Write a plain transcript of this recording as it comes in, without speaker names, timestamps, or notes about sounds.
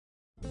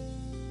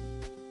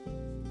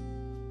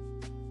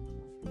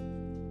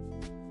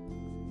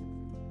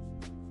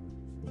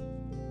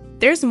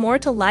There's more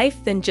to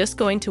life than just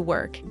going to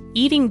work,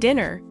 eating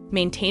dinner,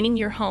 maintaining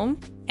your home,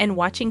 and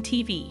watching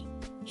TV.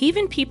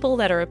 Even people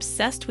that are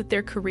obsessed with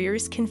their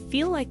careers can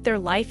feel like their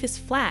life is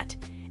flat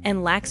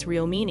and lacks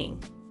real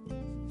meaning.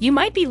 You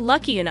might be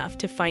lucky enough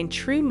to find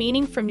true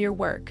meaning from your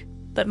work,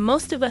 but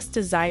most of us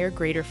desire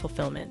greater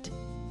fulfillment.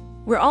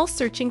 We're all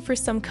searching for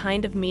some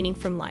kind of meaning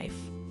from life.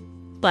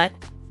 But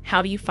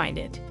how do you find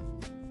it?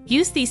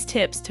 Use these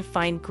tips to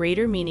find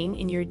greater meaning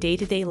in your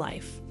day-to-day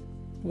life.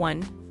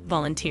 1.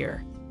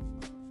 Volunteer.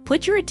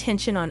 Put your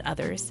attention on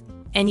others,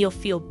 and you'll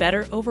feel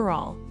better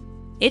overall.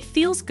 It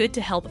feels good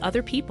to help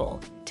other people,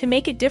 to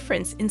make a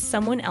difference in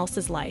someone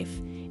else's life,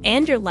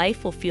 and your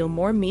life will feel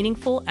more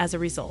meaningful as a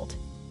result.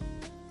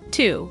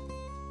 2.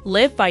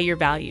 Live by your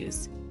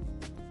values.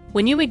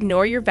 When you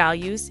ignore your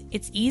values,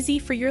 it's easy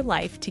for your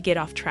life to get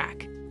off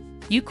track.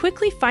 You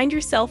quickly find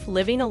yourself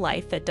living a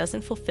life that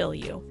doesn't fulfill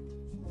you.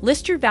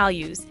 List your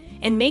values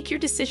and make your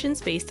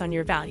decisions based on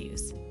your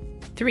values.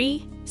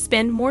 3.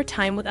 Spend more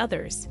time with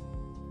others.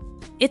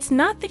 It's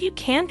not that you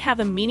can't have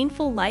a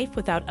meaningful life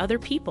without other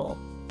people,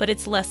 but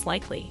it's less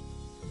likely.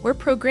 We're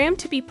programmed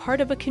to be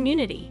part of a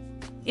community.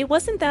 It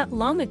wasn't that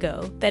long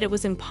ago that it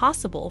was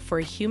impossible for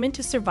a human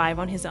to survive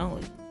on his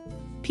own.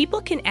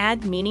 People can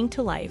add meaning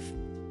to life.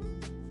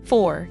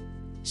 4.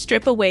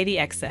 Strip away the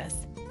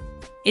excess.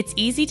 It's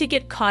easy to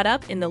get caught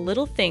up in the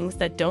little things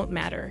that don't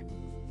matter.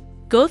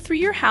 Go through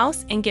your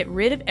house and get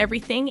rid of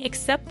everything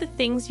except the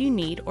things you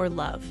need or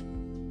love.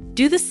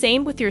 Do the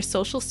same with your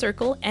social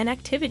circle and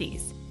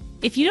activities.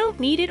 If you don't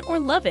need it or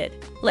love it,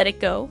 let it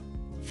go.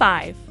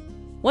 5.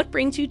 What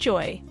brings you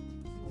joy?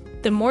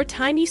 The more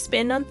time you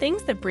spend on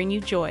things that bring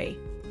you joy,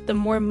 the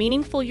more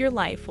meaningful your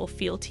life will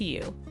feel to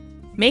you.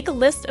 Make a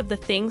list of the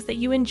things that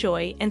you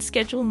enjoy and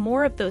schedule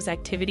more of those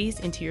activities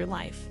into your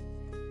life.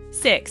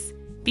 6.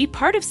 Be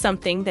part of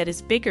something that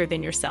is bigger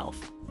than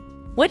yourself.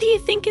 What do you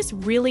think is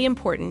really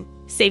important?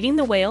 Saving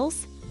the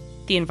whales?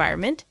 The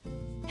environment?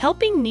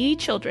 Helping needy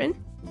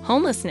children?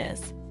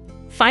 Homelessness?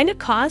 Find a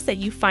cause that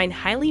you find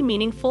highly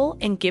meaningful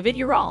and give it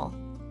your all.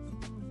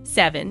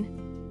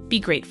 7. Be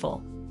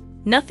grateful.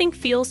 Nothing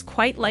feels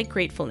quite like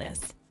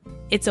gratefulness.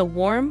 It's a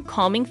warm,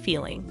 calming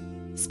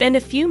feeling. Spend a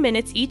few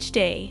minutes each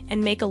day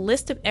and make a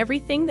list of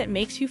everything that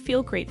makes you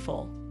feel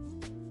grateful.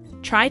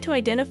 Try to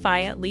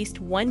identify at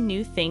least one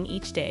new thing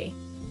each day.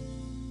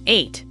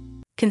 8.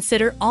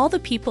 Consider all the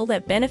people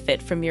that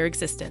benefit from your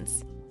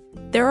existence.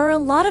 There are a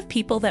lot of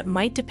people that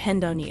might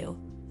depend on you.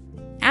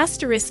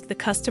 Asterisk the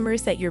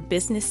customers that your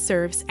business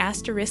serves,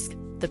 asterisk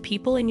the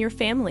people in your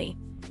family,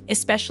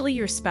 especially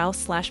your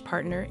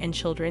spouse/partner and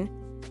children,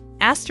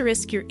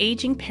 asterisk your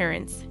aging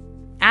parents,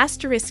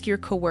 asterisk your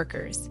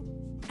coworkers,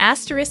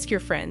 asterisk your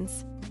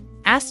friends,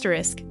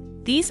 asterisk,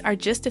 these are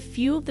just a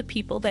few of the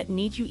people that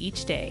need you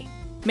each day.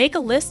 Make a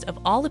list of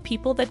all the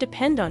people that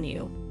depend on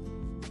you.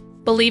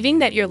 Believing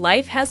that your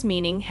life has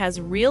meaning has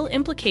real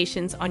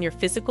implications on your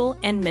physical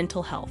and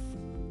mental health.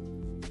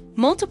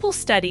 Multiple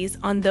studies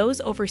on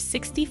those over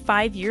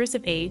 65 years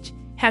of age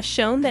have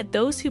shown that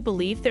those who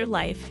believe their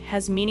life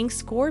has meaning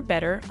score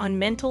better on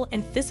mental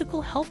and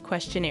physical health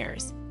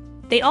questionnaires.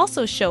 They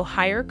also show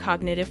higher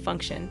cognitive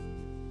function.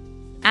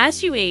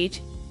 As you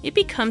age, it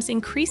becomes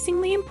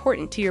increasingly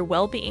important to your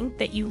well-being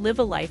that you live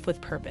a life with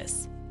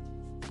purpose.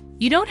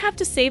 You don't have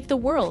to save the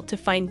world to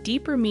find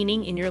deeper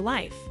meaning in your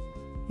life.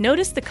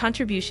 Notice the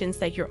contributions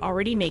that you're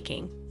already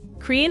making.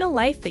 Create a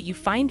life that you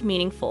find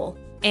meaningful,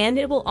 and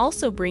it will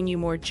also bring you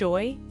more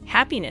joy,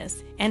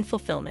 happiness, and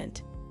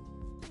fulfillment.